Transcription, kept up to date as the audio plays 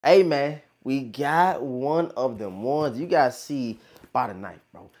Hey man, we got one of them ones you guys see by the knife,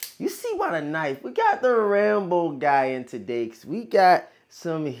 bro. You see by the knife, we got the Rambo guy in today because we got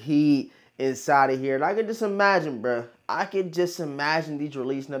some heat inside of here. And I can just imagine, bro. I could just imagine these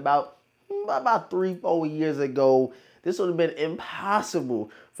releasing about 3-4 years ago. This would have been impossible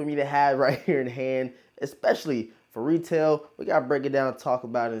for me to have right here in hand, especially for retail. We got to break it down and talk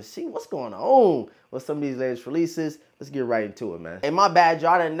about it and see what's going on with some of these latest releases. Let's get right into it, man. And my bad,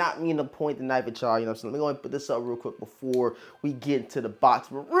 y'all. I did not mean to point the knife at y'all, you know what I'm saying? Let me go ahead and put this up real quick before we get into the box.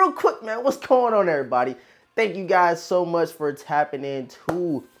 But real quick, man, what's going on, everybody? Thank you guys so much for tapping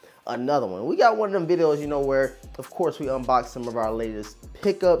into another one. We got one of them videos, you know, where, of course, we unbox some of our latest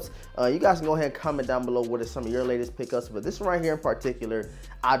pickups. You guys can go ahead and comment down below what are some of your latest pickups. But this one right here in particular,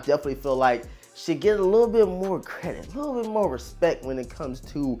 I definitely feel like should get a little bit more credit, a little bit more respect when it comes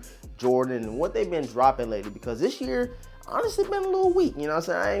to Jordan and what they've been dropping lately, because this year honestly been a little weak, you know what I'm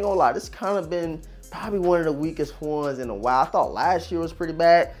saying? I ain't gonna lie, this kind of been probably one of the weakest ones in a while. I thought last year was pretty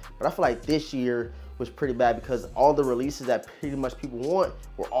bad, but I feel like this year was pretty bad because all the releases that pretty much people want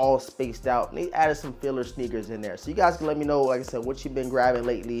were all spaced out, and they added some filler sneakers in there. So you guys can let me know, like I said, what you've been grabbing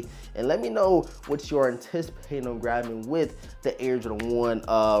lately, and let me know what you're anticipating on grabbing with the Air Jordan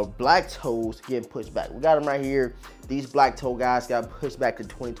 1 black toes getting pushed back. We got them right here. These black toe guys got pushed back to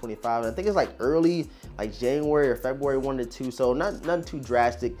 2025, and I think it's like early, like January or February 1 to 2, so nothing too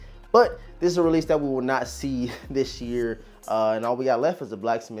drastic. But this is a release that we will not see this year, and all we got left is the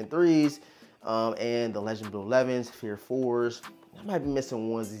black cement 3s, and the Legend Blue 11s, Fear 4s. I might be missing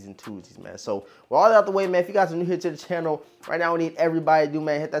onesies and twosies, man. So we're all out the way, man. If you guys are new here to the channel, right now we need everybody to do,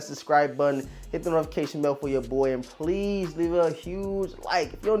 man. Hit that subscribe button, hit the notification bell for your boy, and please leave a huge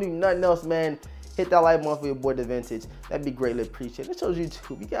like. If you don't do nothing else, man, hit that like button for your boy DeVintage. That'd be greatly appreciated. It shows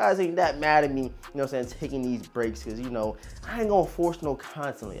YouTube, you guys ain't that mad at me, you know what I'm saying, taking these breaks, because, you know, I ain't gonna force no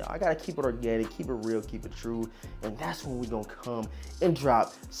constantly, y'all. I gotta keep it organic, keep it real, keep it true, and that's when we gonna come and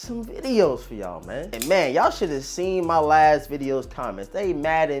drop some videos for y'all, man. And man, y'all should have seen my last video's comments. They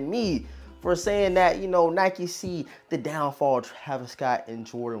mad at me for saying that, you know, Nike see the downfall of Travis Scott and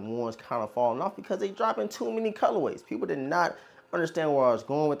Jordan 1s kind of falling off because they dropping too many colorways. People did not understand where I was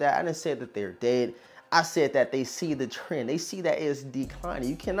going with that. I didn't say that they're dead. I said that they see the trend. They see that it's declining.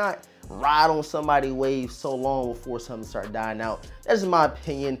 You cannot ride on somebody's wave so long before something start dying out. That's my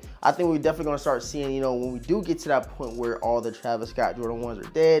opinion. I think we're definitely gonna start seeing, you know, when we do get to that point where all the Travis Scott Jordan 1s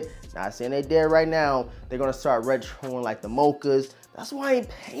are dead, not saying they're dead right now, they're gonna start retroing like the mochas. That's why I ain't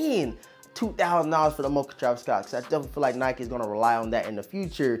paying $2,000 for the mocha Travis Scott, because I definitely feel like Nike is going to rely on that in the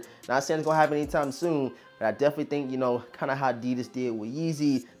future. Not saying it's going to happen anytime soon, but I definitely think, you know, kind of how Adidas did with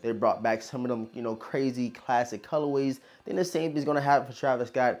Yeezy, they brought back some of them, you know, crazy classic colorways. Then the same is going to happen for Travis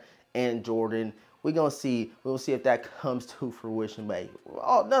Scott and Jordan. We're going to see. We'll see if that comes to fruition. But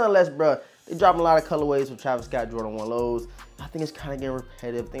nonetheless, bro, they dropping a lot of colorways with Travis Scott Jordan 1 lows. I think it's kind of getting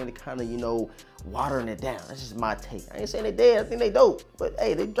repetitive. I think they kind of, you know, watering it down. That's just my take. I ain't saying they dead. I think they dope. But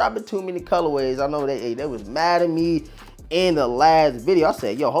hey, they dropping too many colorways. I know they was mad at me in the last video. I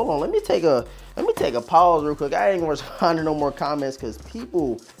said, yo, hold on, let me take a pause real quick. I ain't gonna respond to no more comments because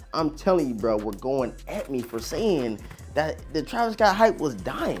people, I'm telling you, bro, were going at me for saying that the Travis Scott hype was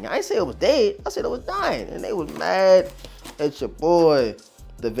dying. I ain't say it was dead. I said it was dying, and they was mad at your boy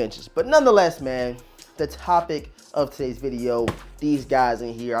DeVintage. But nonetheless, man, the topic of today's video, these guys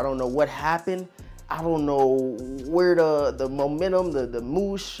in here, I don't know what happened. I don't know where the momentum, the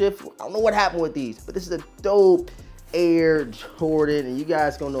mood shift, I don't know what happened with these, but this is a dope Air Jordan, and you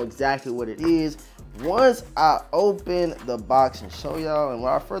guys gonna know exactly what it is once I open the box and show y'all. And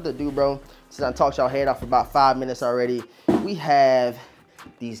without further ado, bro, since I talked y'all head off for about 5 minutes already, we have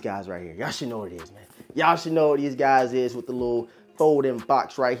these guys right here. Y'all should know what it is, man. Y'all should know what these guys is with the little folding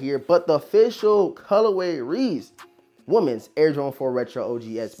box right here. But the official colorway reads Women's Air Jordan 4 Retro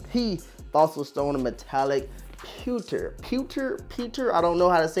OG SP Fossil Stone and Metallic Pewter. I don't know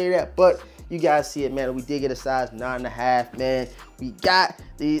how to say that, but you guys see it, man. We did get a size 9.5, man. We got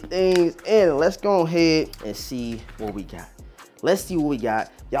these things in. Let's go ahead and see what we got. Let's see what we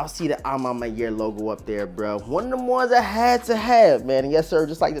got. Y'all see the I'm on my year logo up there, bro. One of them ones I had to have, man. And yes, sir,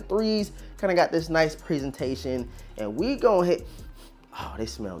 just like the 3s, kind of got this nice presentation. And we go ahead. Oh, they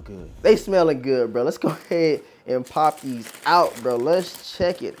smell good. They smelling good, bro. Let's go ahead and pop these out, bro. Let's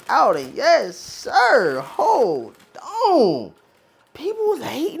check it out. And yes, sir. Hold on. People was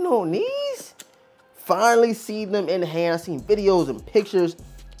hating on these. Finally see them in hand. I've seen videos and pictures,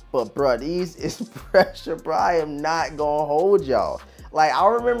 but bro, these is pressure, bro. I am not gonna hold y'all. Like, I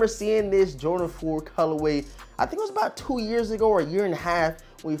remember seeing this Jordan 4 colorway, I think it was about 2 years ago or a year and a half,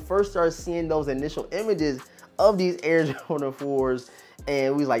 when we first started seeing those initial images of these Air Jordan 4s.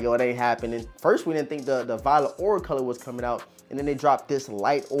 And we was like, yo, it ain't happening. First, we didn't think the violet ore color was coming out. And then they dropped this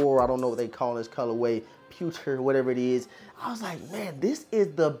light ore. I don't know what they call this colorway, pewter, whatever it is. I was like, man, this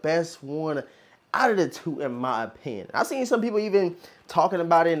is the best one out of the two, in my opinion. I've seen some people even talking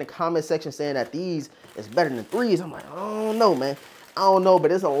about it in the comment section saying that these is better than threes. I'm like, I don't know, man. I don't know, but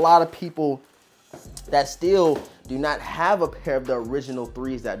there's a lot of people that still do not have a pair of the original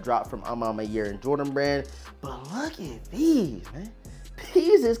threes that dropped from Mama Year and Jordan brand. But look at these, man.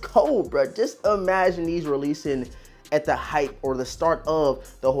 These is cold, bro. Just imagine these releasing at the hype or the start of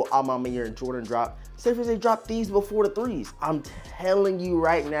the whole Mama Year and Jordan drop. Say if they dropped these before the threes. I'm telling you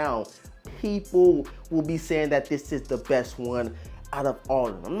right now, people will be saying that this is the best one out of all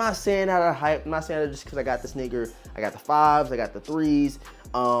of them. I'm not saying out of hype. I'm not saying that just because I got the sneaker. I got the fives, I got the threes.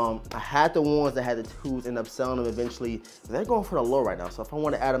 I had the ones that had the twos, end up selling them eventually. They're going for the low right now. So if I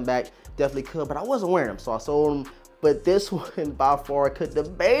want to add them back, definitely could, but I wasn't wearing them, so I sold them. But this one by far could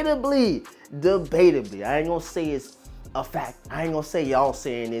debatably, I ain't gonna say it's a fact. I ain't gonna say y'all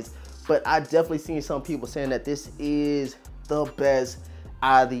saying this, but I definitely seen some people saying that this is the best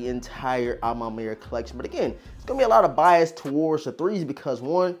out of the entire Mama Year collection. But again, it's gonna be a lot of bias towards the threes because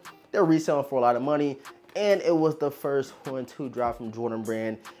one, they're reselling for a lot of money, and it was the first one to drop from Jordan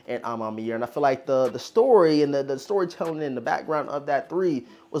brand and Mama Year. And I feel like the story and the storytelling in the background of that three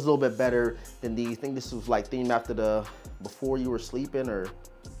was a little bit better than these. I think this was like themed after the before you were sleeping or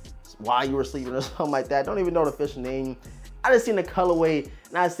while you were sleeping or something like that. Don't even know the official name. I just seen the colorway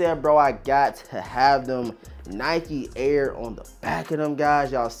and I said, bro, I got to have them. Nike Air on the back of them,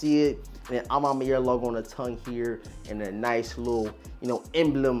 guys. Y'all see it? And then Mama Year logo on the tongue here and a nice little, you know,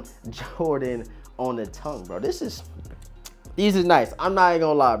 emblem Jordan on the tongue, bro. These is nice. I'm not even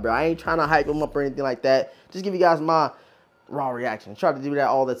gonna lie, bro. I ain't trying to hype them up or anything like that. Just give you guys my raw reaction. I try to do that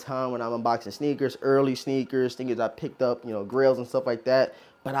all the time when I'm unboxing sneakers, early sneakers I picked up, you know, grails and stuff like that.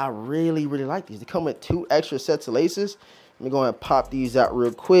 But I really, really like these. They come with 2 extra sets of laces. Let me go ahead and pop these out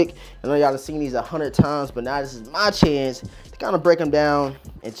real quick. I know y'all have seen these 100 times, but now this is my chance to kind of break them down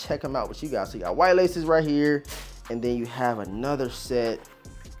and check them out with you guys. So you got white laces right here, and then you have another set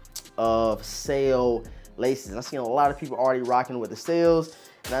of sale laces. I've seen a lot of people already rocking with the sales,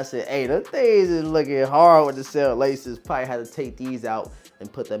 and I said, hey, the things is looking hard with the sale laces. Probably had to take these out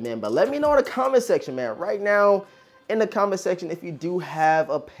and put them in. But let me know in the comment section, man. Right now in the comment section, if you do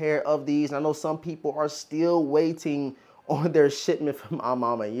have a pair of these. And I know some people are still waiting on their shipment from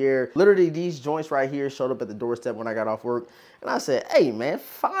Mama Year. Literally, these joints right here showed up at the doorstep when I got off work. And I said, hey, man,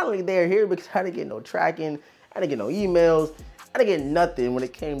 finally they're here, because I didn't get no tracking. I didn't get no emails. I didn't get nothing when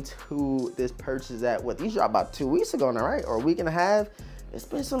it came to this purchase at what these dropped about 2 weeks ago now, right? Or a week and a half. It's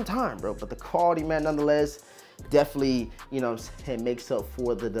been some time, bro. But the quality, man, nonetheless, definitely, you know what I'm saying, makes up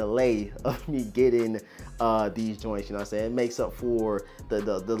for the delay of me getting these joints, you know what I'm saying? It makes up for the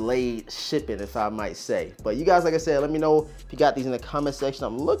delayed shipping, if I might say. But you guys, like I said, let me know if you got these in the comment section.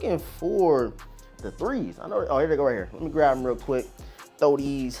 I'm looking for the threes. I know, oh, here they go right here. Let me grab them real quick. Throw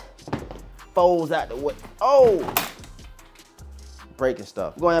these foes out the way. Oh! Breaking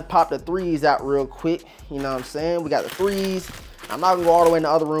stuff. Go ahead and pop the threes out real quick. You know what I'm saying? We got the threes. I'm not gonna go all the way in the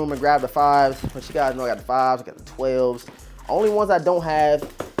other room and grab the fives, but you guys know I got the fives, I got the 12s. Only ones I don't have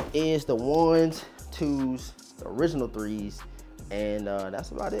is the 1s, 2s, the original threes, and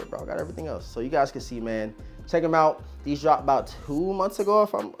that's about it, bro. I got everything else. So you guys can see, man. Check them out. These dropped about 2 months ago,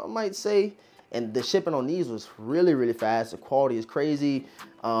 if I might say. And the shipping on these was really, really fast. The quality is crazy.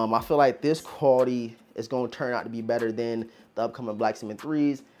 I feel like this quality is gonna turn out to be better than the upcoming Black Cement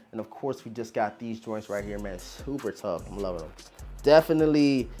 3s. And of course, we just got these joints right here, man. Super tough. I'm loving them.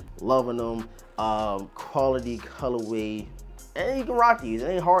 Definitely loving them. Quality colorway. And you can rock these. It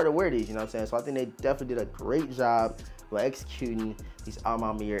ain't hard to wear these, you know what I'm saying? So I think they definitely did a great job by executing these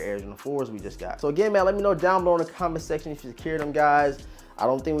Mama Year Air Jordan 4s we just got. So again, man, let me know down below in the comment section if you secured them, guys. I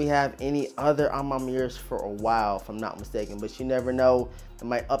don't think we have any other Mama Years for a while, if I'm not mistaken. But you never know. They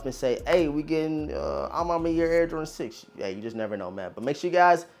might up and say, hey, we getting Mama Year Air Jordan 6. Yeah, you just never know, man. But make sure you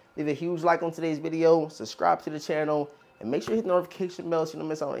guys leave a huge like on today's video, subscribe to the channel, and make sure you hit the notification bell so you don't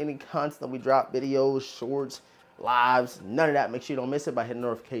miss out on any content that we drop, videos, shorts, lives, none of that. Make sure you don't miss it by hitting the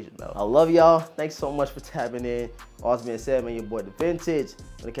notification bell. I love y'all. Thanks so much for tapping in. All that's being said, man, your boy DeVintage.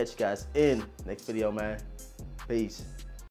 I'm gonna catch you guys in the next video, man. Peace.